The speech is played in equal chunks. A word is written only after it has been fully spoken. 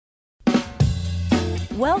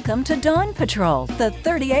Welcome to Dawn Patrol, the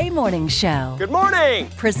 30A Morning Show. Good morning!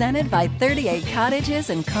 Presented by 38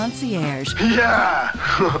 Cottages and Concierge. Yeah!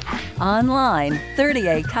 Online,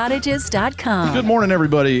 38cottages.com. Good morning,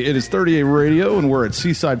 everybody. It is 30A Radio, and we're at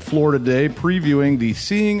Seaside, Florida today, previewing the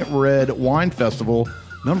Seeing Red Wine Festival,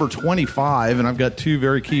 number 25. And I've got two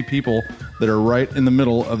very key people that are right in the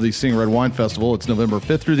middle of the Seeing Red Wine Festival. It's November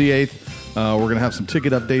 5th through the 8th. We're going to have some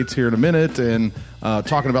ticket updates here in a minute and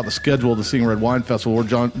talking about the schedule of the Seeing Red Wine Festival.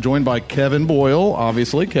 We're joined by Kevin Boyle,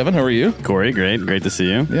 obviously. Kevin, how are you? Corey, great to see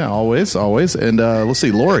you. Yeah, always. And let's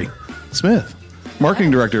see, Lori Smith, Marketing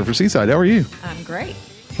Director for Seaside. How are you? I'm great.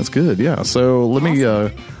 That's good, yeah. So let me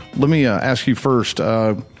ask you first.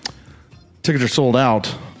 Tickets are sold out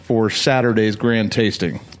for Saturday's grand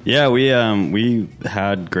tasting. Yeah, we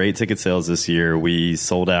had great ticket sales this year. We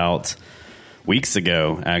sold out weeks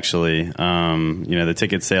ago, actually. The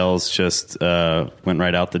ticket sales just went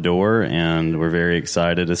right out the door, and we're very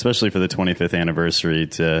excited, especially for the 25th anniversary,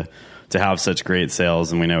 to have such great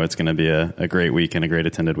sales. And we know it's going to be a great weekend, a great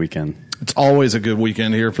attended weekend. It's always a good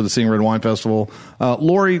weekend here for the Seeing Red Wine Festival.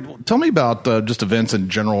 Lori, tell me about just events in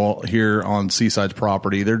general here on Seaside's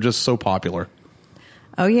property. They're just so popular.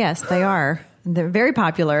 Oh, yes, they are. They're very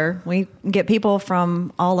popular. We get people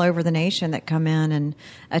from all over the nation that come in and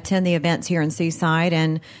attend the events here in Seaside.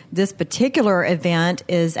 And this particular event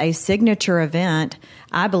is a signature event,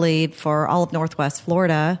 I believe, for all of Northwest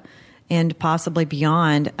Florida and possibly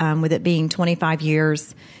beyond, with it being 25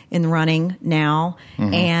 years in running now.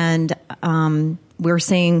 Mm-hmm. And we're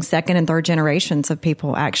seeing second and third generations of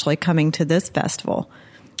people actually coming to this festival,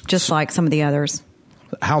 just like some of the others.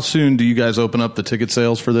 How soon do you guys open up the ticket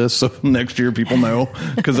sales for this so next year people know?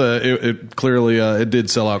 Because it clearly it did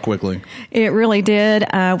sell out quickly. It really did.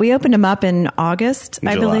 We opened them up in August,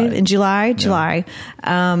 I believe, in July,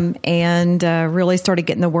 and really started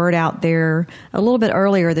getting the word out there a little bit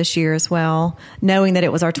earlier this year as well. Knowing that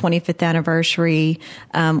it was our 25th anniversary,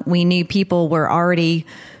 we knew people were already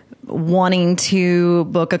wanting to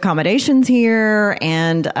book accommodations here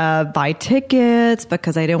and buy tickets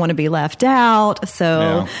because they didn't want to be left out.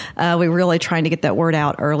 So we were really trying to get that word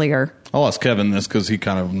out earlier. I'll ask Kevin this because he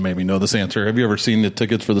kind of made me know this answer. Have you ever seen the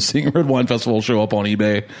tickets for the Seeing Red Wine Festival show up on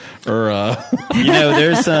eBay? Or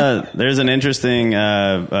there's an interesting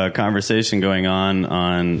conversation going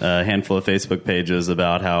on a handful of Facebook pages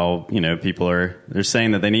about how people they're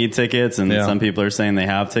saying that they need tickets, and some people are saying they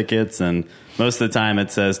have tickets, and most of the time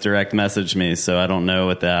it says direct message me, so I don't know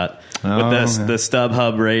what the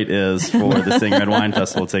StubHub rate is for the Seeing Red Wine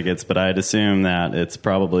Festival tickets, but I'd assume that it's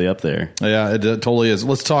probably up there. Yeah, it totally is.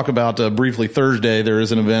 Let's talk about briefly Thursday. There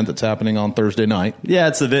is an event that's happening on Thursday night. Yeah,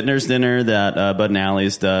 it's the Vintners Dinner that Bud &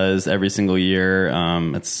 Alley's does every single year.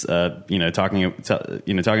 It's talking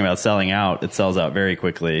about selling out. It sells out very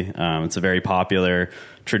quickly. It's a very popular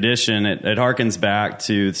tradition. It harkens back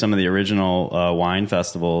to some of the original wine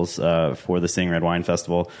festivals for the Seeing Red Wine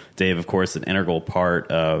Festival. Dave, of course, an integral part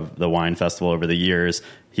of the wine festival over the years.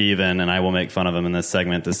 He even, and I will make fun of him in this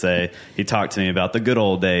segment to say, he talked to me about the good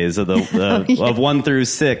old days of of 1 through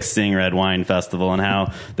 6 Seeing Red Wine Festival and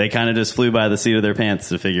how they kind of just flew by the seat of their pants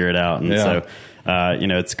to figure it out. And so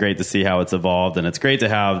it's great to see how it's evolved, and it's great to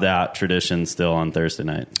have that tradition still on Thursday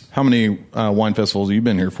night. How many wine festivals have you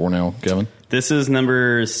been here for now, Kevin? This is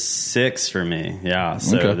number 6 for me. Yeah,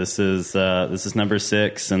 so okay. This is number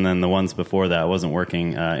 6, and then the ones before that wasn't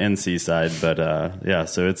working in Seaside, but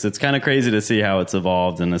so it's kind of crazy to see how it's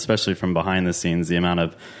evolved, and especially from behind the scenes, the amount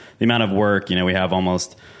of work. We have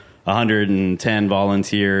almost 110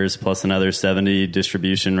 volunteers plus another 70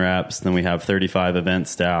 distribution reps. Then we have 35 event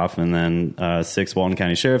staff, and then 6 Walton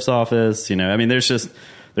County Sheriff's Office.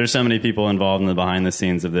 There's so many people involved in the behind the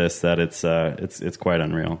scenes of this that it's quite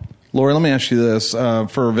unreal. Lori, let me ask you this: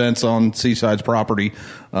 for events on Seaside's property,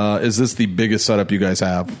 is this the biggest setup you guys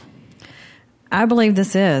have? I believe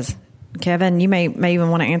this is. Kevin, you may even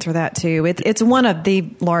want to answer that too. It's one of the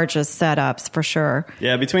largest setups for sure.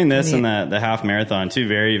 Yeah, between this and the half marathon, 2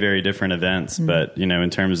 very, very different events. Mm-hmm. But in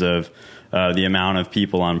terms of the amount of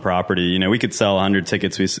people on property, we could sell 100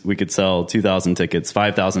 tickets, we could sell 2,000 tickets,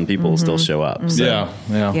 5,000 people will still show up. Mm-hmm. So.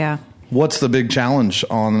 Yeah. What's the big challenge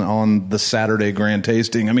on the Saturday grand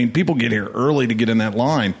tasting? I mean, people get here early to get in that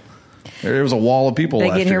line. There was a wall of people. They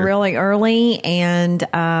get here really early, and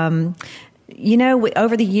over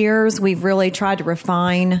the years, we've really tried to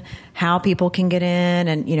refine how people can get in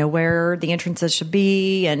and, where the entrances should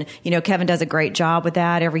be. And, Kevin does a great job with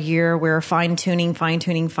that every year. We're fine-tuning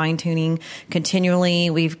continually.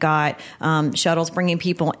 We've got shuttles bringing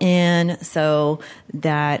people in so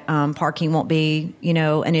that parking won't be,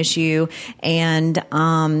 an issue. And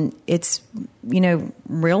it's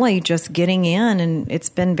really just getting in, and it's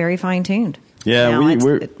been very fine tuned. Yeah,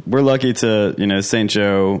 we're lucky to, St.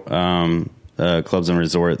 Joe Clubs and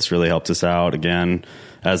Resorts really helped us out again,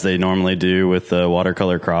 as they normally do with the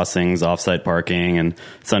watercolor crossings, offsite parking, and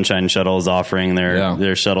Sunshine Shuttles offering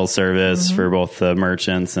their shuttle service for both the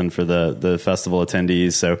merchants and for the festival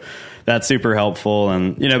attendees. So that's super helpful.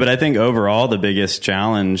 And, but I think overall the biggest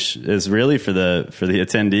challenge is really for the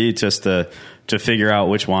attendee just to figure out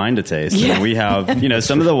which wine to taste. Yeah. And we have,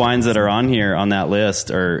 some of the wines that are on here on that list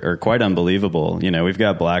are quite unbelievable. We've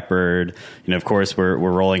got Blackbird, of course we're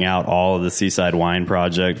rolling out all of the Seaside Wine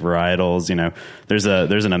Project varietals.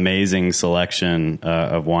 There's an amazing selection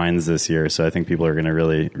of wines this year. So I think people are going to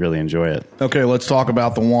really, really enjoy it. Okay, let's talk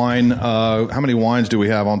about the wine. How many wines do we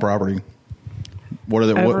have on property? What are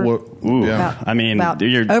they? You're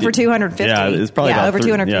over 250. Yeah, it's probably about over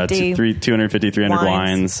 250. 250, 300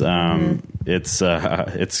 wines.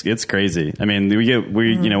 It's crazy. I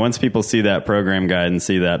mean, once people see that program guide and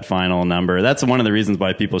see that final number, that's one of the reasons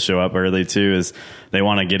why people show up early too, is they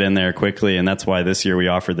want to get in there quickly. And that's why this year we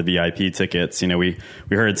offered the VIP tickets. We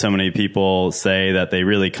heard so many people say that they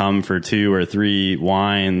really come for 2 or 3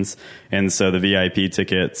 wines. And so the VIP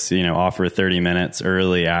tickets, offer 30 minutes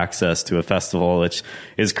early access to a festival, which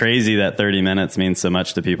is crazy that 30 minutes means so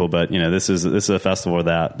much to people. But, this is a festival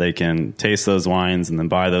that they can taste those wines and then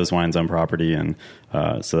buy those wines on property. And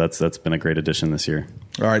so that's been a great addition this year.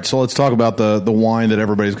 All right. So let's talk about the wine that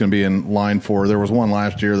everybody's going to be in line for. There was one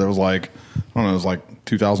last year that was like, I don't know, it was like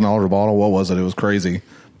 $2,000 a bottle. What was it? It was crazy.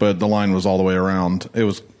 But the line was all the way around. It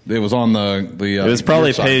was on the it was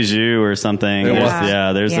probably Peugeot or something.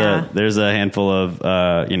 There's a handful of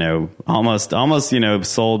almost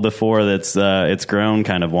sold before that's it's grown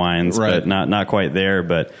kind of wines, right. But not quite there.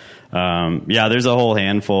 But there's a whole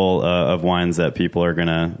handful of wines that people are going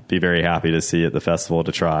to be very happy to see at the festival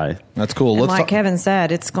to try. That's cool. And like Kevin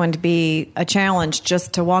said, it's going to be a challenge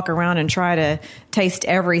just to walk around and try to taste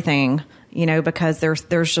everything. Because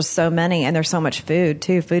there's just so many, and there's so much food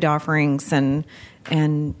too, food offerings and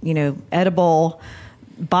edible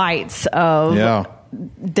bites of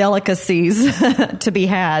delicacies to be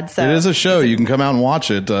had. So it is a show. You can come out and watch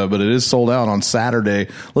it, but it is sold out on Saturday.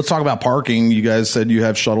 Let's talk about parking. You guys said you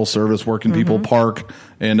have shuttle service. Where can people park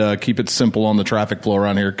and keep it simple on the traffic flow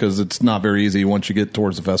around here? Because it's not very easy once you get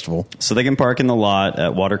towards the festival. So they can park in the lot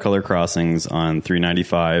at Watercolor Crossings on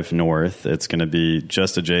 395 North. It's going to be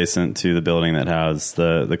just adjacent to the building that has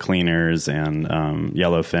the cleaners and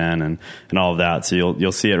Yellowfin and all of that. So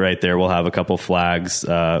you'll see it right there. We'll have a couple flags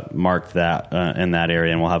marked that in that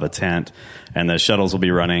area, and we'll have a tent. And the shuttles will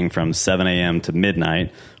be running from 7 a.m. to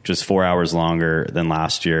midnight, which is 4 hours longer than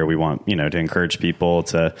last year. We want to encourage people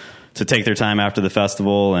to take their time after the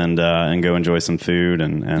festival and go enjoy some food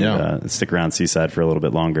and stick around Seaside for a little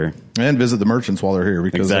bit longer. And visit the merchants while they're here,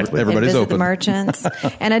 because everybody's open. The merchants.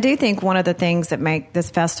 And I do think one of the things that make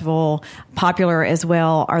this festival popular as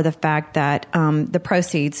well are the fact that the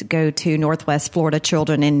proceeds go to Northwest Florida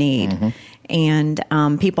Children in Need. Mm-hmm. And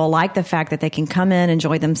people like the fact that they can come in,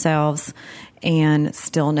 enjoy themselves, and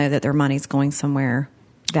still know that their money's going somewhere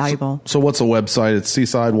valuable. So what's the website? It's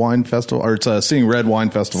Seaside Wine Festival, or it's Seeing Red Wine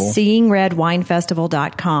Festival.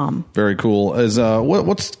 SeeingRedWineFestival.com. Very cool.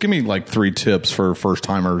 Give me like 3 tips for first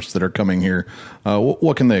timers that are coming here.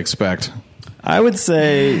 What can they expect? I would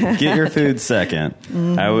say get your food second.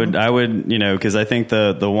 Mm-hmm. I would, because I think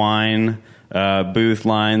the wine booth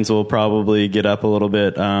lines will probably get up a little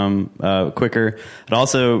bit quicker. I'd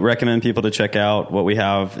also recommend people to check out what we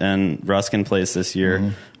have in Ruskin Place this year. Mm-hmm.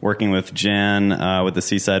 Working with Jen with the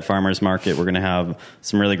Seaside Farmers Market, we're going to have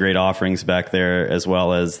some really great offerings back there, as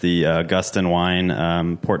well as the Gustin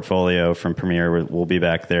wine portfolio from Premier will be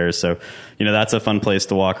back there. So, that's a fun place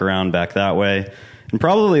to walk around back that way. And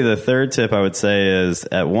probably the third tip I would say is,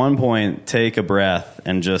 at one point, take a breath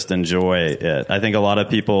and just enjoy it. I think a lot of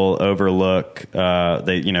people overlook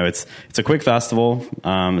it's a quick festival.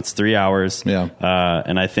 It's 3 hours. Yeah.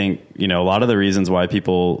 And I think, a lot of the reasons why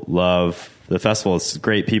people love the festival is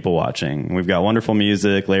great people watching. We've got wonderful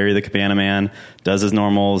music. Larry the Cabana Man does his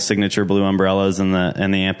normal signature blue umbrellas in the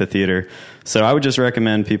amphitheater. So I would just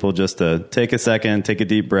recommend people just to take a second, take a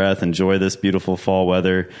deep breath, enjoy this beautiful fall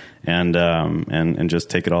weather, and just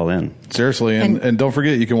take it all in. Seriously, and don't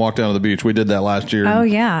forget, you can walk down to the beach. We did that last year. Oh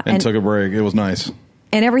yeah, and took a break. It was nice.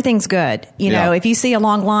 And everything's good. If you see a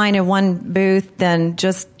long line in one booth, then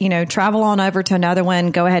just, travel on over to another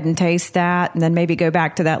one, go ahead and taste that, and then maybe go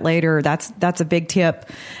back to that later. That's a big tip,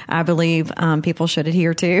 I believe, people should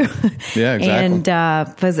adhere to. Yeah, exactly. And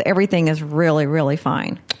because everything is really, really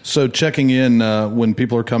fine. So checking in when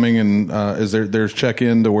people are coming, and there's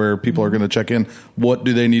check-in to where people are going to check in. What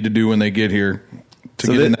do they need to do when they get here to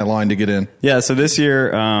get in that line to get in? Yeah, so this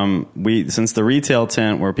year, since the retail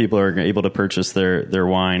tent where people are able to purchase their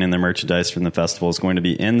wine and their merchandise from the festival is going to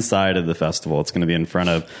be inside of the festival. It's going to be in front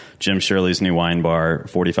of Jim Shirley's new wine bar,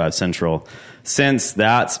 45 Central. Since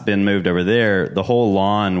that's been moved over there, the whole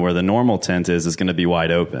lawn where the normal tent is going to be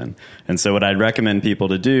wide open. And so what I'd recommend people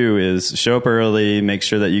to do is show up early, make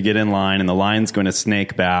sure that you get in line, and the line's going to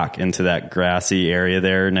snake back into that grassy area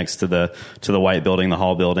there next to the white building, the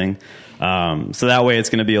hall building. So that way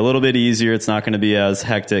it's going to be a little bit easier. It's not going to be as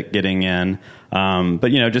hectic getting in. But,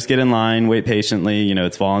 just get in line, wait patiently.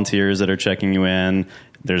 It's volunteers that are checking you in.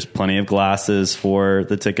 There's plenty of glasses for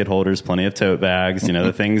the ticket holders, plenty of tote bags,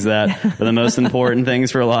 the things that are the most important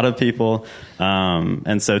things for a lot of people.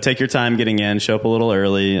 And so take your time getting in, show up a little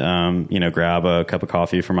early, grab a cup of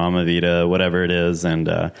coffee from Mama Vita, whatever it is,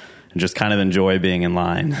 and just kind of enjoy being in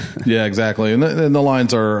line. Yeah, exactly. And the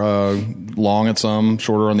lines are long at some,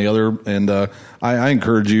 shorter on the other. And I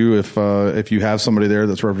encourage you, if you have somebody there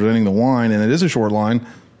that's representing the wine and it is a short line,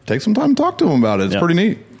 take some time to talk to them about it. It's pretty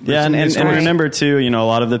neat. Yeah, and remember too, a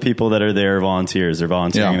lot of the people that are there are volunteers. They're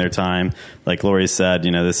volunteering their time. Like Lori said,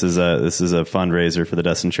 this is a fundraiser for the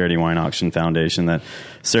Destin Charity Wine Auction Foundation that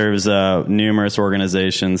serves numerous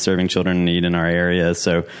organizations serving children in need in our area.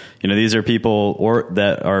 So, these are people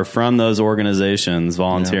that are from those organizations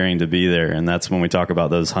volunteering to be there, and that's when we talk about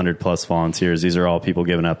those 100+ volunteers. These are all people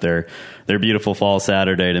giving up their beautiful fall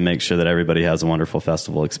Saturday to make sure that everybody has a wonderful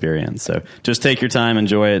festival experience. So just take your time,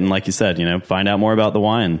 enjoy it, and like you said, find out more about the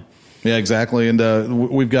wine. Yeah, exactly. And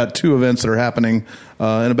we've got 2 events that are happening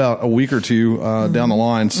in about a week or 2 down the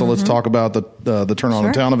line. So let's talk about the Turn On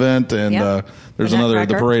the Town event, and there's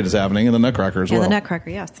the parade is happening, and the Nutcracker as well. Yeah, the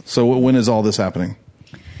Nutcracker, yes. So when is all this happening?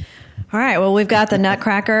 All right. Well, we've got the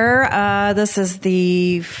Nutcracker. This is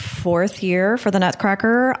the 4th year for the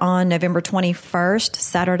Nutcracker on November 21st,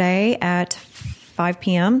 Saturday at 5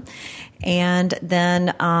 p.m. And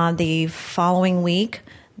then the following week,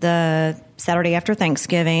 the Saturday after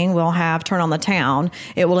Thanksgiving, we'll have Turn on the Town.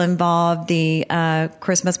 It will involve the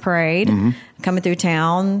Christmas parade coming through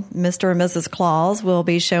town. Mr. and Mrs. Claus will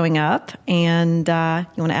be showing up. And you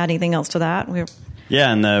want to add anything else to that?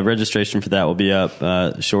 Yeah, and the registration for that will be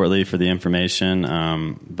up shortly for the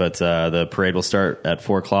information. But the parade will start at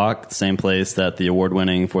 4 o'clock, the same place that the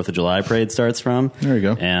award-winning 4th of July parade starts from. There you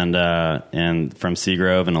go. And from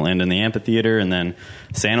Seagrove, and it'll end in the amphitheater. And then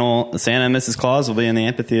Santa and Mrs. Claus will be in the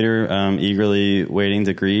amphitheater, eagerly waiting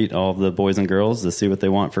to greet all of the boys and girls to see what they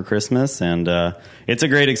want for Christmas. And it's a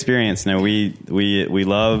great experience. We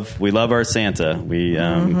love our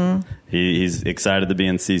Santa. He's excited to be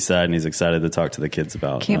in Seaside, and he's excited to talk to the kids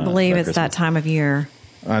about. Can't believe it's Christmas. That time of year.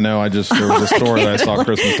 I know. There was a store that I saw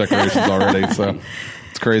Christmas decorations already. So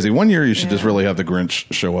it's crazy. One year you should just really have the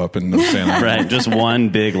Grinch show up and Santa. Right, just one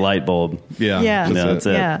big light bulb. Yeah. That's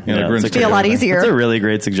it. Yeah. The Grinch It'd be a lot easier. That's a really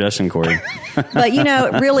great suggestion, Corey. But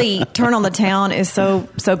really, Turn on the Town is so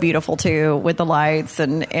beautiful too, with the lights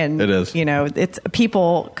and it is. It's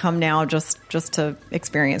people come now just to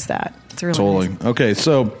experience that. It's really totally nice. Okay.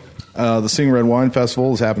 So the Seeing Red Wine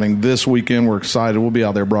Festival is happening this weekend. We're excited. We'll be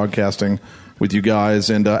out there broadcasting with you guys.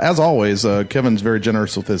 And as always, Kevin's very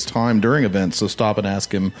generous with his time during events, so stop and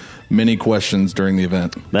ask him many questions during the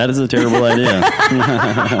event. That is a terrible idea.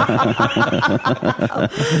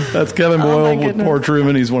 That's Kevin Boyle with Poor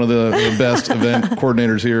Truman. He's one of the best event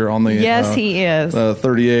coordinators here on the yes, he is.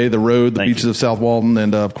 30A, the road, the beaches of South Walton,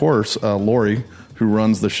 and of course, Lori, who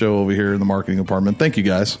runs the show over here in the marketing department. Thank you,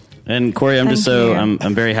 guys. And Corey, I'm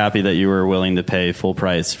very happy that you were willing to pay full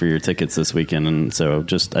price for your tickets this weekend. And so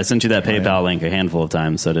I sent you that PayPal link a handful of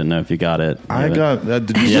times, so I didn't know if you got it. I got that.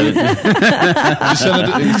 Did you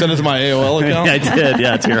send it to my AOL account? I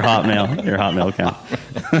did, to your Hotmail account.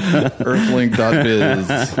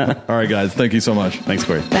 Earthlink.biz. All right, guys. Thank you so much. Thanks,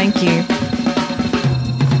 Corey. Thank you.